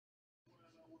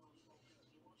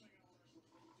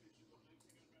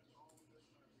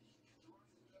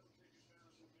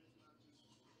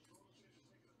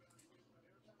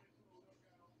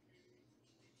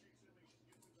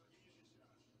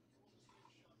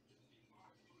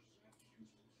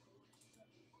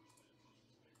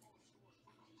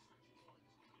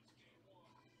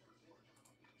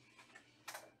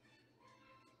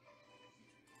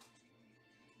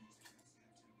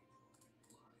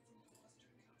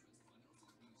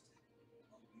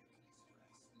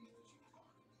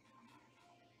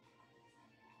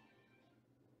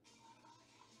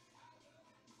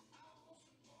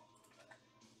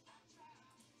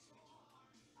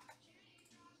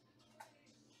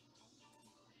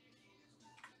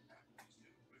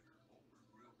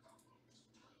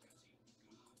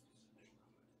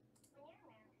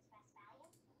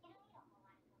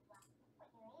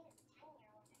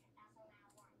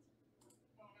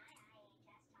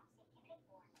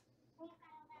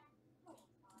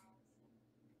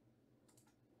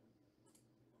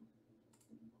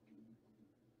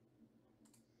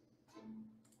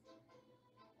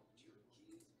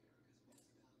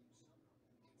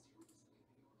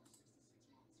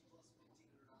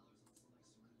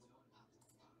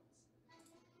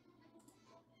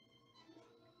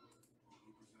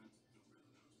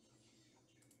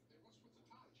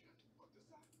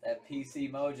That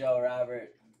PC Mojo,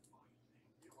 Robert.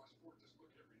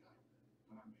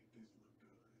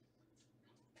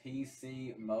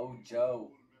 PC Mojo.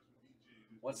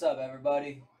 What's up,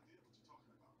 everybody?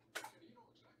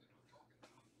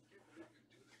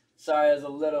 Sorry, I was a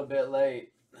little bit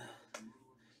late.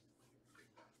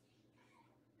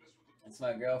 It's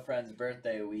my girlfriend's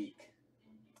birthday week.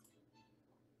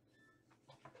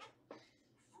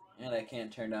 And I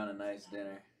can't turn down a nice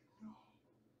dinner.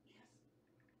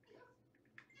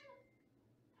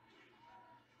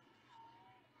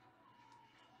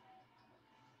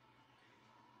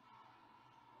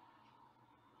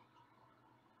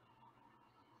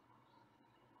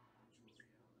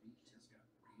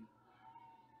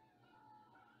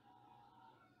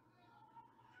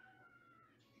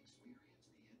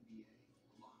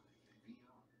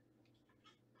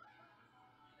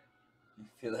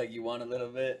 You feel like you won a little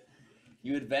bit?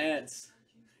 You advance.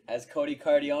 As Cody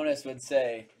Cardionis would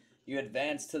say, you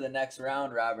advance to the next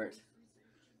round, Robert.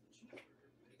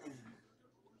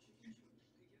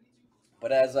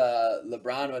 But as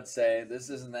LeBron would say,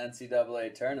 this isn't the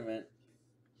NCAA tournament.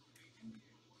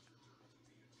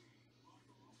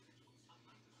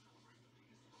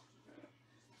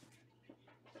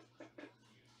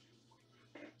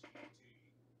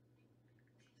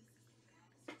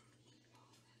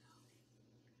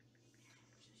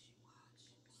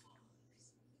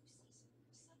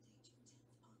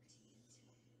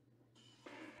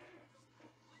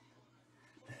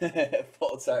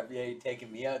 Fultz RBA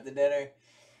taking me out to dinner.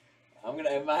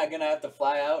 Am I gonna have to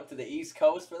fly out to the East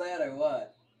Coast for that or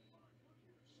what?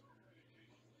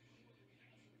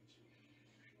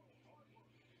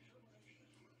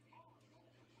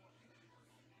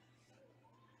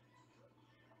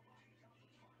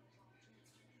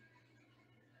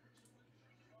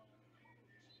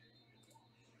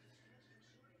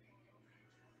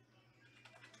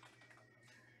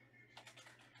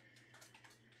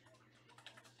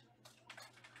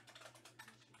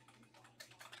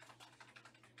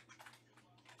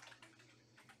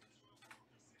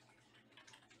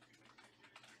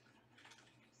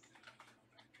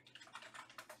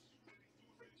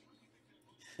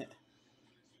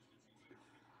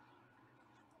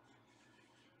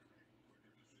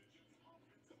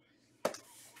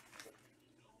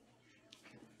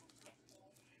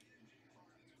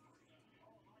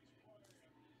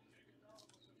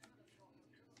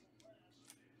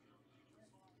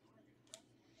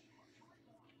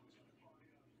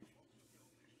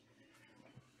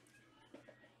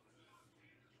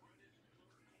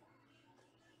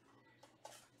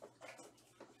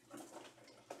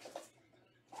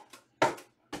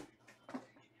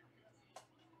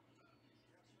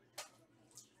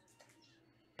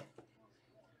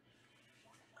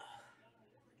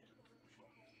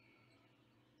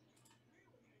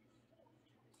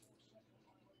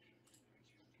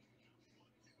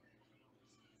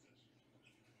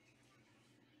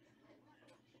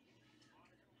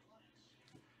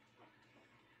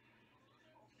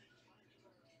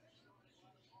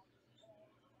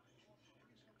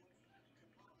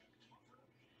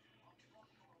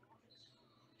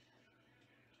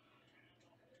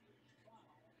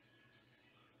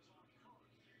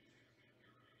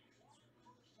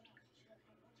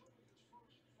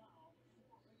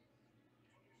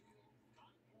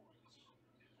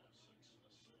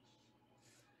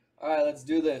 All right, let's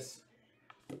do this.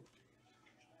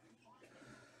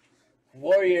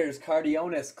 Warriors,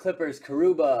 Cardionis, Clippers,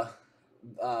 Karuba,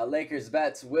 Lakers,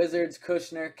 Betts, Wizards,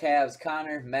 Kushner, Cavs,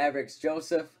 Connor, Mavericks,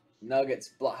 Joseph, Nuggets,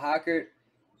 Hockert,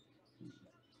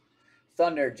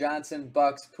 Thunder, Johnson,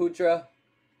 Bucks, Putra,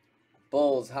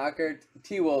 Bulls, Hockert,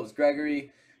 T-Wolves,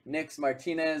 Gregory, Knicks,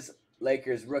 Martinez,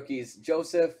 Lakers, rookies,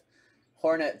 Joseph,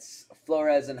 Hornets,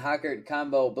 Flores and Hockert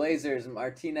combo, Blazers,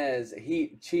 Martinez,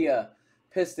 Heat, Chia,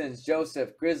 Pistons,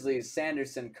 Joseph, Grizzlies,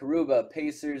 Sanderson, Karuba,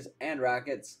 Pacers, and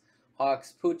Rockets,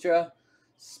 Hawks, Putra,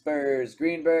 Spurs,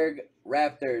 Greenberg,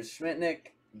 Raptors,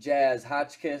 Schmitnick, Jazz,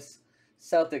 Hotchkiss,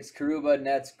 Celtics, Karuba,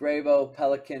 Nets, Grabo,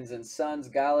 Pelicans and Suns,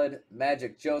 Gallad,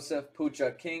 Magic, Joseph,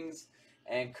 Putra, Kings,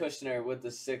 and Kushner with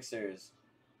the Sixers.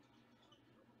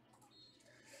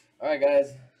 All right,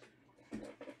 guys.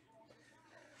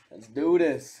 Let's do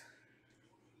this.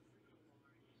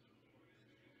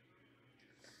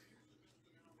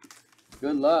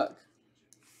 Good luck.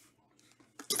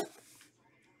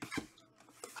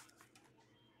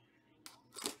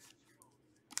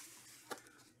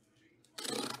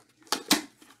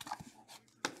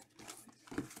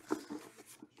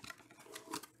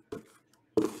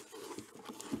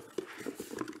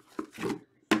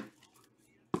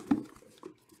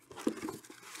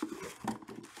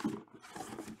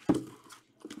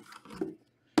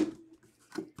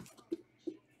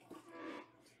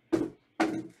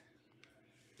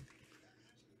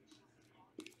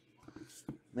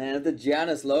 Man, if the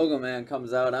Giannis logo man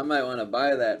comes out, I might want to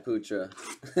buy that Putra.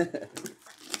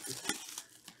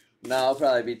 No, I'll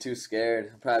probably be too scared.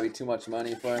 It'll probably be too much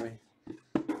money for me.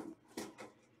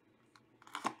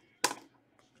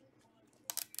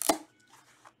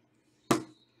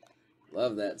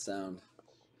 Love that sound.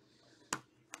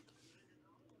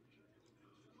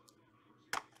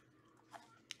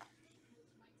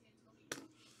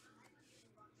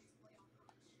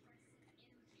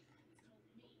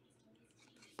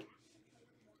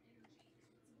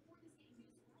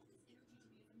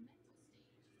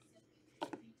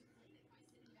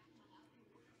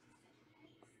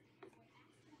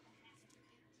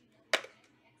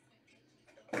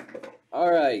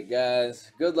 Alright,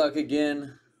 guys. Good luck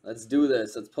again. Let's do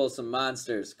this. Let's pull some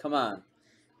monsters. Come on.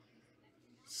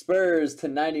 Spurs to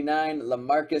 99,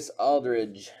 LaMarcus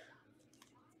Aldridge.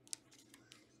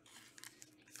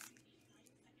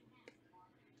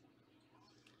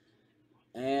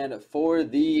 And for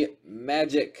the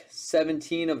Magic,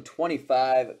 17 of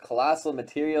 25, Colossal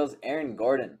Materials, Aaron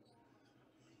Gordon.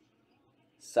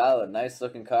 Solid. Nice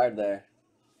looking card there.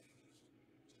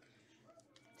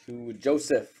 To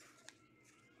Joseph.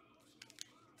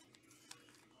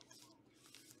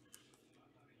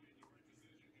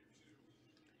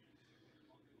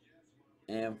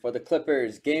 And for the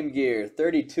Clippers, Game Gear,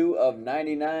 32 of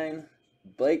 99,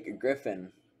 Blake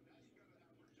Griffin.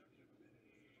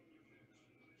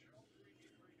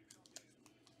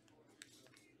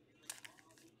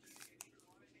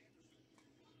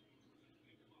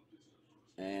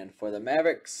 And for the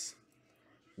Mavericks,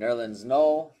 Nerlens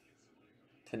Noel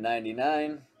to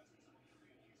 99,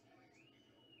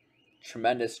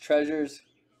 Tremendous Treasures.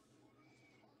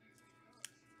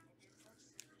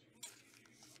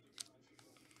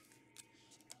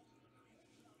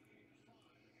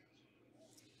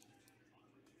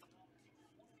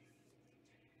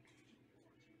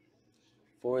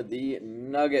 For the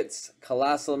Nuggets,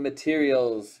 Colossal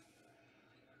Materials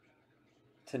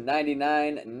to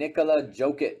 99, Nikola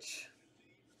Jokic.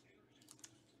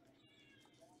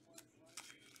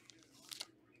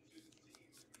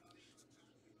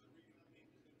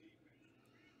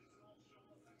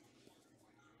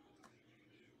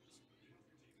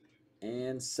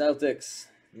 And Celtics,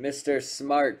 Mr.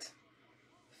 Smart,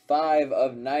 5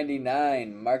 of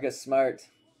 99, Marcus Smart.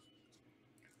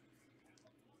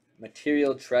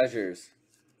 Material Treasures.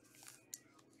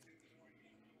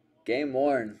 Game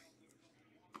worn.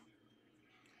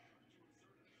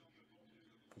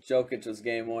 Jokic was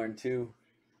game worn too.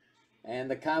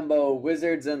 And the combo,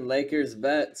 Wizards and Lakers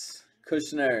bets.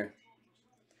 Kushner.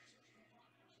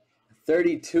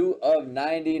 32 of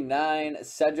 99,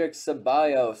 Cedric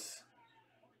Ceballos.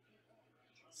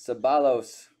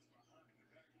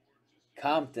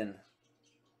 Compton.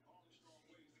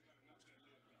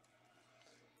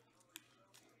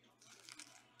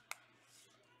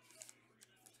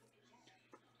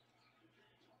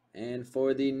 And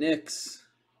for the Knicks,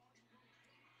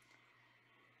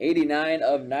 89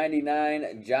 of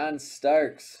 99, John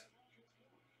Starks.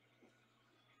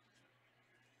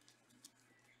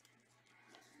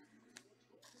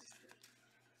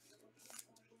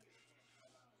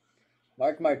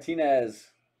 Mark Martinez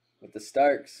with the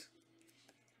Starks.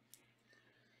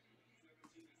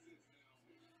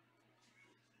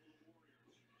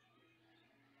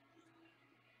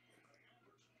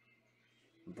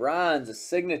 Bronze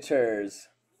signatures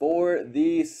for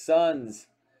the Suns,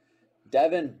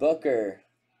 Devin Booker,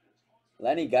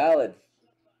 Lenny Galland.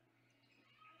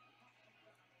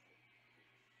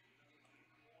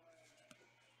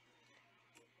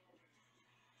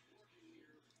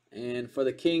 And for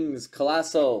the Kings,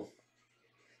 Colossal,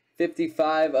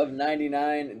 55 of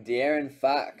 99, De'Aaron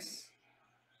Fox.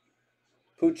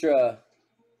 Putra.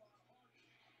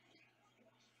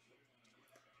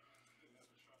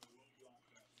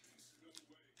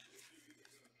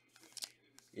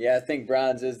 Yeah, I think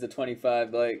bronze is the 25,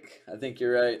 Blake. I think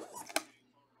you're right.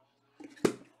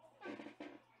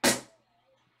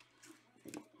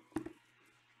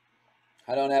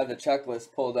 I don't have the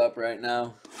checklist pulled up right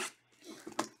now.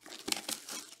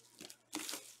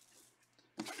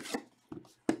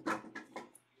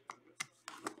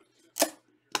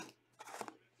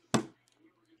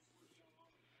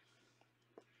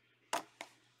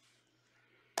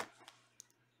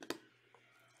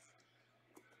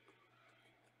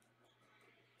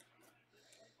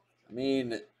 I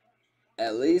mean,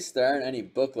 at least there aren't any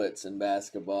booklets in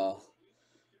basketball.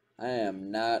 I am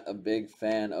not a big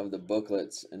fan of the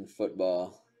booklets in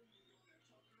football.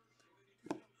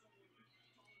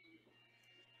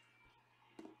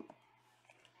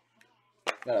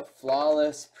 Got a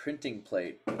flawless printing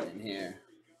plate in here.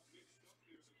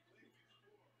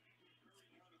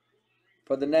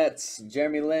 For the Nets,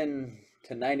 Jeremy Lin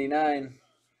 /99.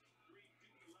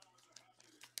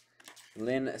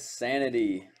 Lin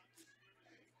Sanity.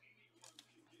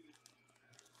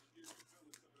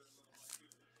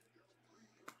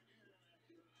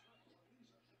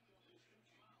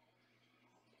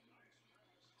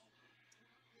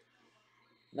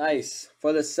 Nice.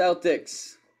 For the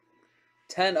Celtics,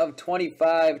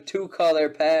 10/25, 2-color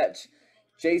patch,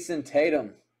 Jason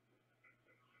Tatum.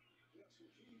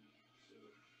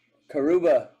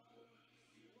 Karuba.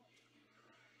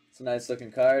 It's a nice looking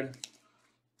card.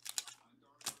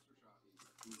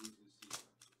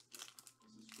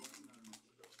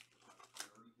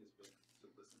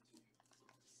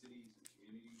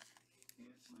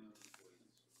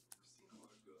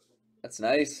 That's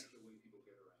nice.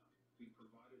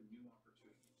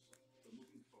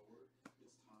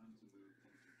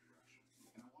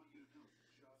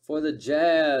 For the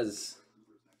Jazz,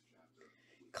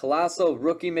 Colossal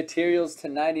Rookie Materials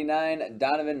 /99,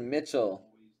 Donovan Mitchell.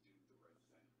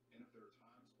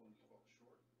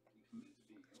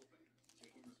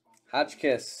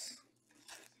 Hotchkiss.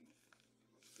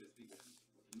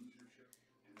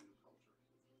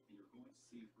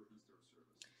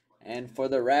 And for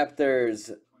the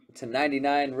Raptors,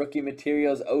 /99, Rookie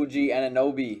Materials, OG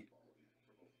Anunoby.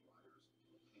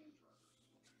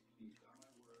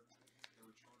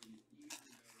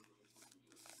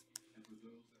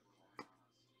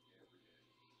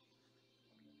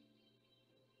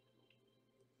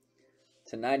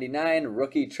 /99,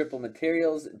 Rookie Triple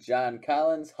Materials, John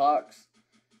Collins, Hawks.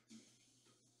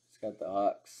 It's got the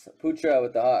Hawks. Putra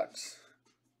with the Hawks.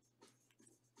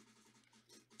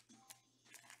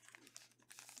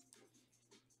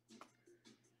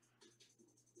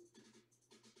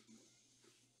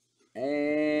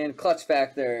 And clutch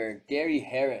factor, Gary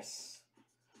Harris.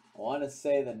 I want to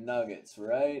say the Nuggets,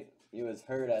 right? He was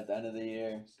hurt at the end of the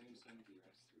year.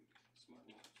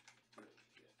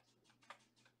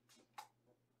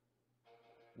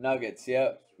 Nuggets,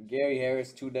 yep. Gary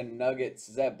Harris to the Nuggets.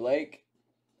 Is that Blake?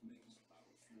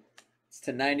 It's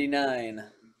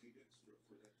 /99.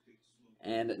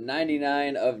 And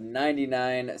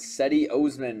 99/99, Seti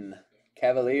Osman,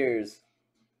 Cavaliers.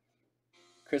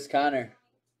 Chris Connor.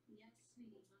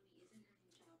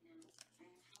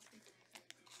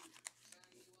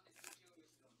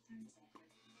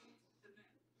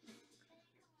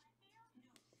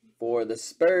 For the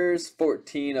Spurs,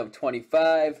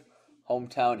 14/25,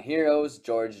 Hometown Heroes,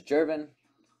 George Gervin.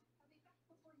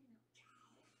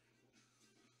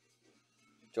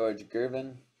 George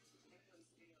Gervin.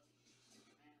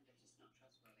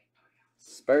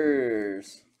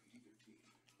 Spurs.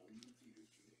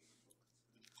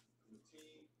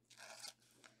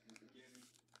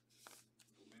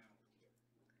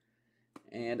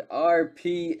 And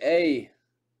RPA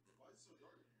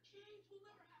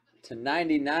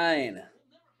 /99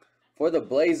 for the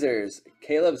Blazers,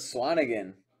 Caleb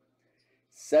Swanigan.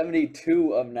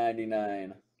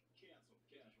 72/99.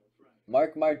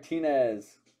 Mark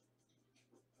Martinez.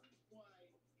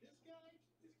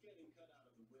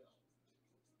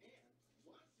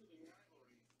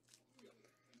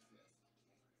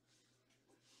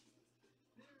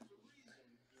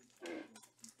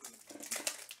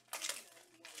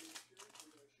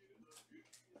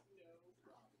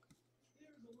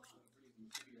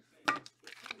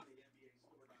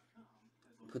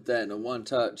 Put that in a one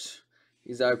touch.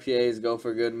 These RPAs go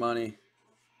for good money.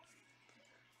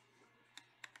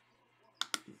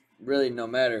 Really, no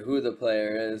matter who the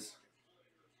player is.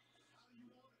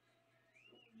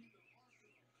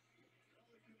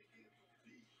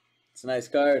 It's a nice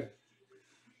card.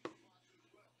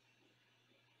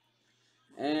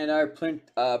 And our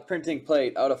printing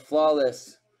plate out of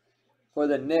Flawless for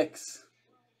the Knicks,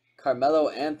 Carmelo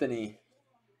Anthony.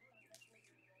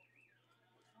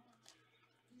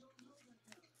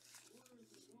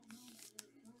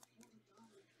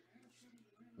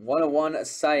 101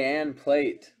 cyan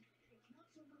plate.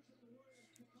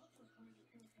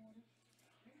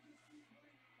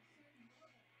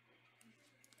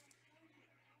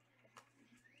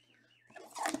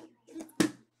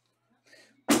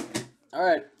 All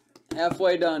right,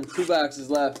 halfway done. 2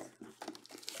 boxes left.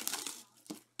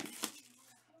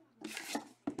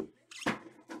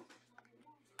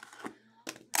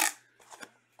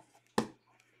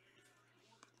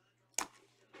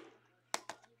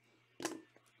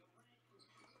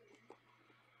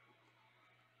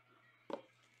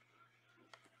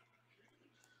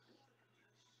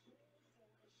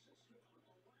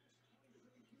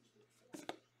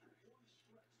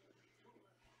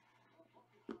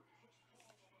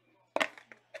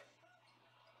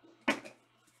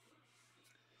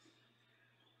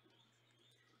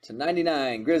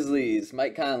 /99, Grizzlies,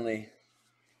 Mike Conley.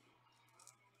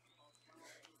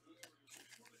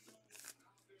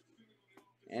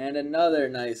 And another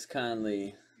nice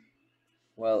Conley.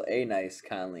 Well, a nice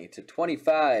Conley.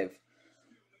 /25,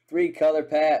 3-color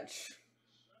patch.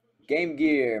 Game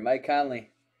Gear, Mike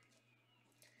Conley.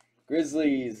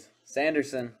 Grizzlies,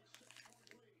 Sanderson.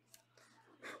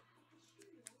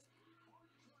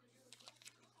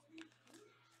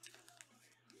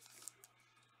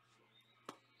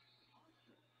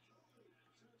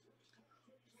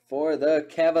 For the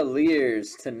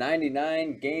Cavaliers,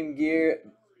 /99, Game Gear,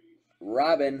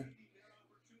 Robin.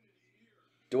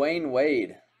 Dwayne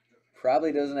Wade.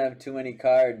 Probably doesn't have too many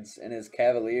cards in his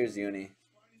Cavaliers uni.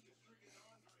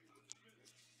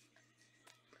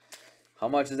 How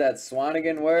much is that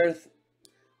Swanigan worth?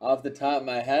 Off the top of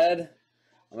my head,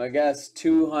 I'm going to guess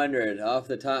 200 off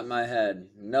the top of my head.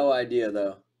 No idea,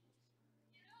 though.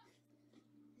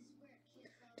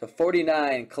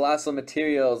 /49, Colossal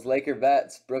Materials, Laker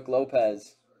Vets, Brooke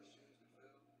Lopez.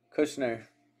 Kushner.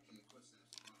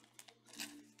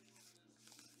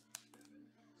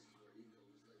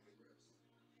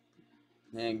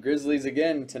 And Grizzlies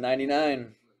again,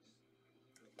 /99.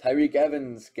 Tyreek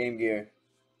Evans, Game Gear.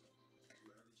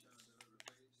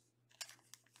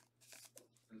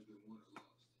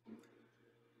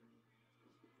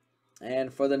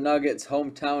 And for the Nuggets,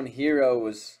 Hometown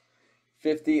Heroes,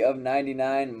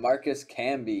 50/99, Marcus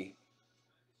Camby.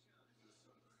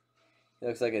 He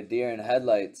looks like a deer in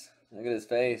headlights. Look at his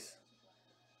face.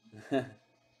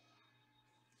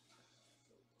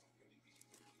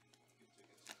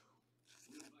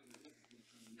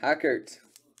 Hackert.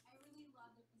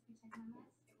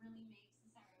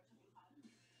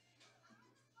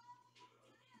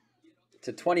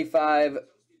 /25,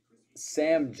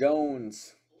 Sam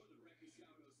Jones.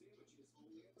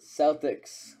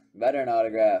 Celtics, veteran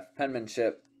autograph,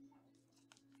 penmanship.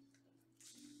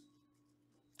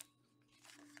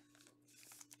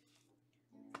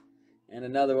 And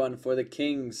another one for the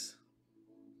Kings.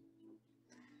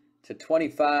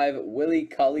 /25, Willie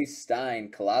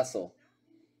Cauley-Stein, Colossal.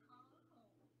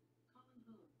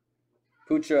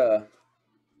 Putra.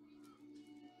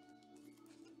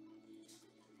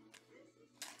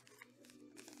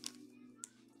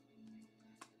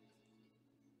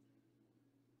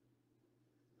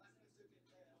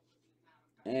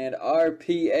 And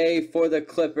RPA for the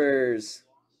Clippers,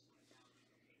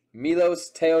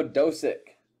 Milos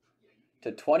Teodosic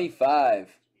 /25.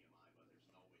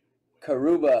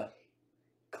 Karuba,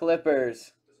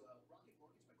 Clippers.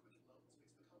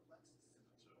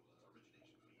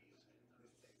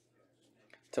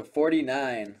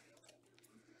 /49.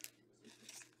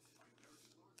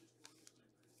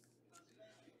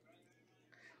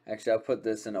 Actually, I'll put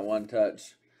this in a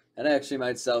one-touch. That actually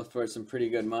might sell for some pretty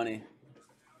good money.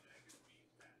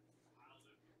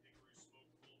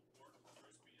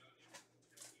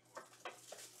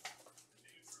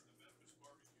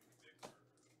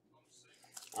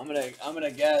 I'm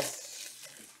gonna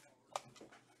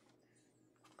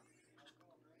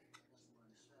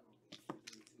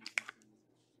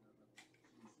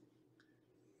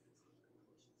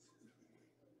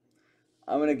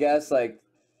guess like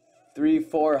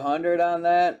 300-400 on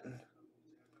that.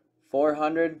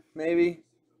 400 maybe.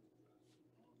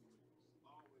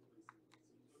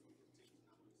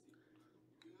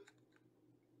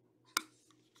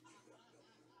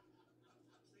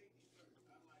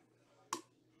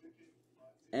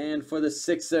 And for the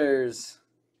Sixers,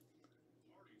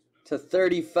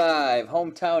 /35,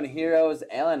 Hometown Heroes,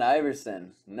 Allen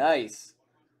Iverson. Nice.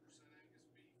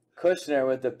 Kushner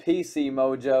with the PC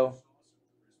mojo.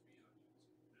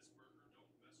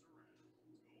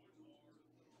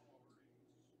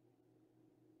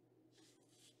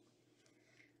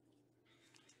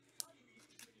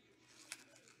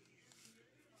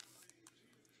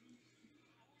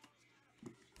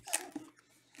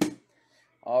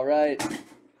 All right.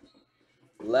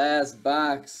 Last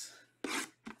box.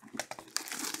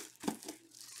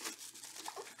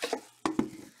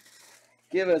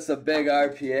 Give us a big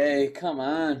RPA. Come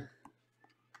on.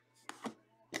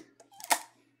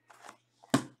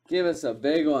 Give us a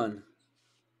big one.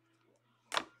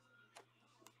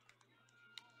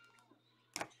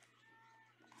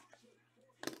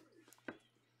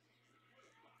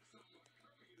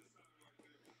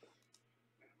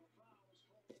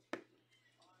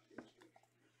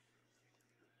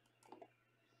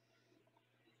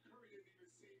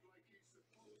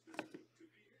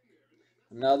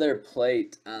 Another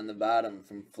plate on the bottom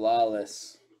from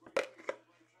Flawless.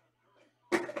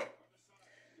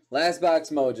 Last box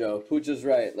mojo. Pooch is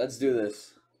right. Let's do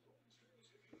this.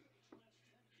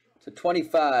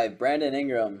 /25, Brandon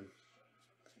Ingram.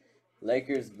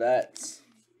 Lakers vets.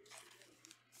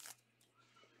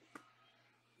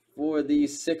 For the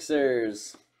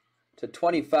Sixers,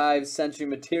 /25, Century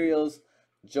Materials,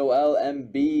 Joel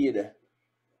Embiid.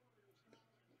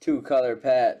 2-color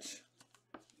patch.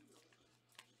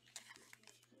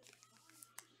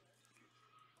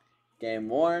 Game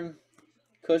worn,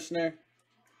 Kushner.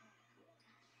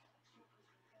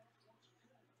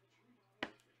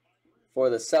 For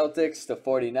the Celtics,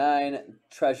 /49,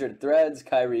 Treasured Threads,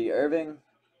 Kyrie Irving.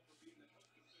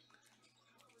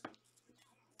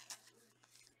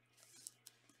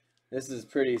 This is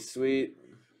pretty sweet.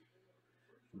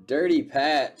 Dirty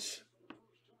patch.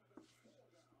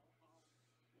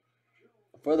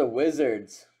 For the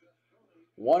Wizards,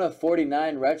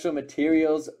 1/49, Retro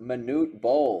Materials, Manute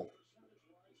Bol.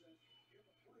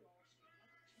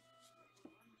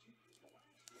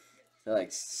 They're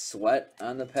like sweat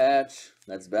on the patch.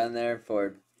 That's been there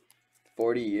for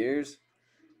 40 years.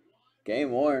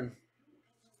 Game worn.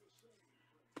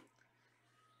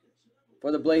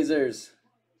 For the Blazers,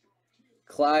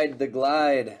 Clyde the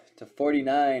Glide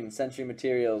 /49, Century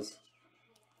Materials.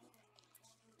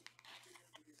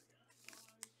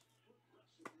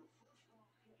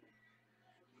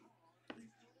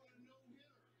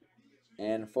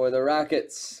 And for the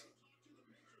Rockets,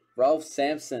 Ralph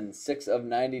Sampson,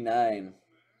 6/99.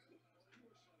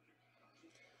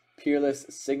 Peerless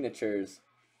Signatures.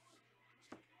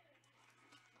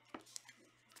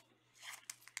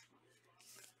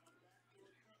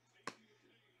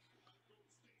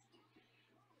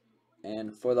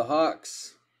 And for the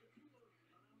Hawks,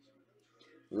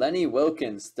 Lenny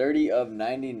Wilkins,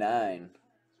 30/99.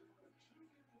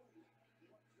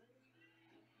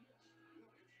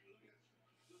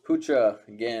 Putra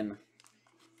again.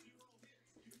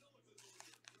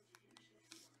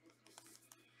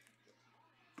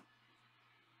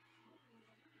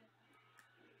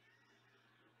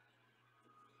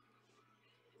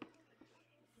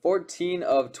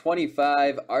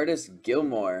 /25, Artist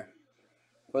Gilmore.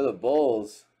 For the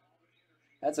Bulls.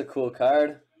 That's a cool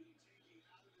card.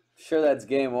 Sure that's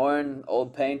game worn.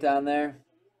 Old paint on there.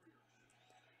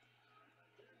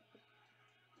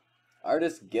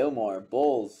 Artist Gilmore.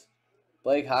 Bulls.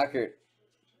 Blake Hockert.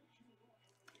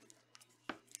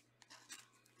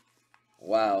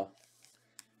 Wow.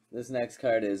 This next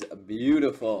card is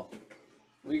beautiful.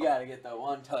 We got to get the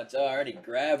one touch. Oh, I already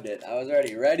grabbed it. I was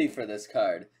already ready for this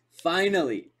card.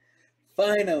 Finally.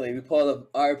 Finally, we pulled the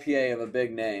RPA of a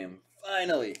big name.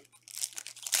 Finally.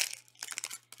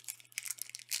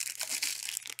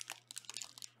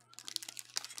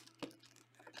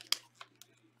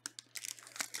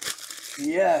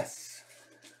 Yes.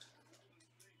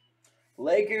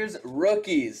 Lakers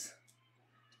rookies.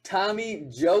 Tommy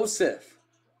Joseph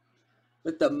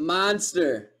with the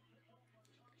monster.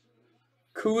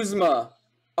 Kuzma.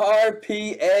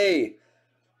 RPA.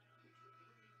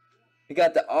 You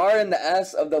got the R and the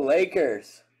S of the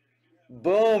Lakers.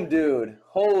 Boom, dude.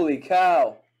 Holy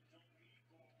cow.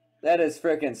 That is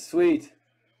freaking sweet.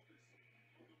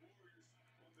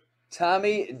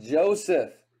 Tommy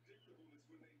Joseph.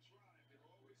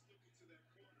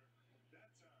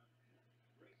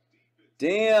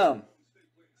 Damn.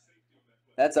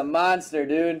 That's a monster,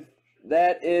 dude.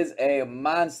 That is a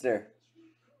monster.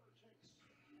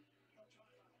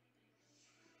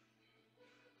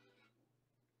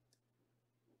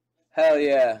 Hell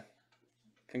yeah.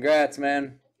 Congrats,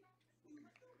 man.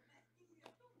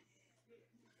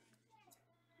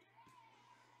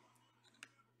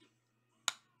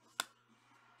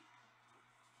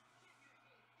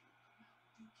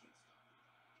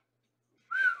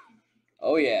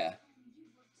 Oh yeah.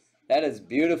 That is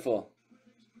beautiful.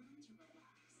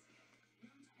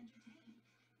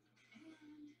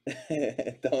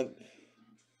 Don't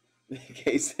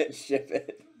case it, ship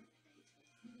it.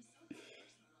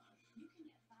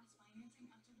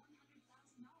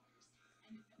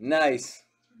 Nice.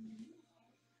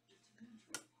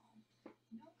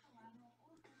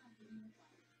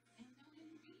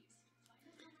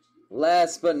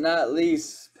 Last but not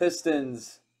least,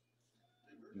 Pistons.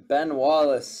 Ben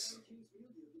Wallace.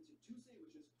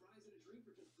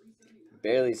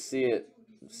 Barely see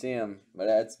him, but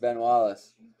that's Ben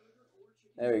Wallace.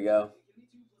 There we go.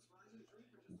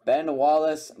 Ben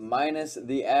Wallace minus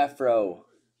the afro.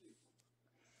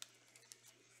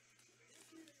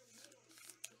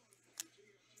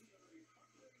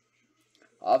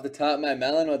 Off the top of my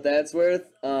melon, what that's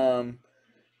worth, 2,000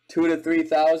 to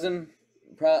 3,000,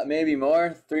 maybe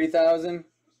more, 3,000.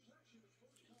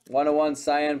 101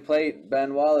 cyan plate,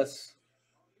 Ben Wallace.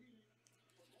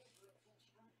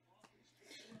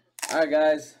 All right,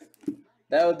 guys.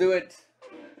 That'll do it.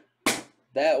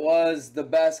 That was the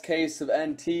best case of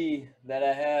NT that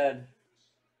I had.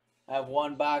 I have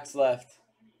one box left.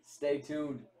 Stay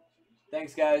tuned.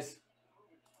 Thanks, guys.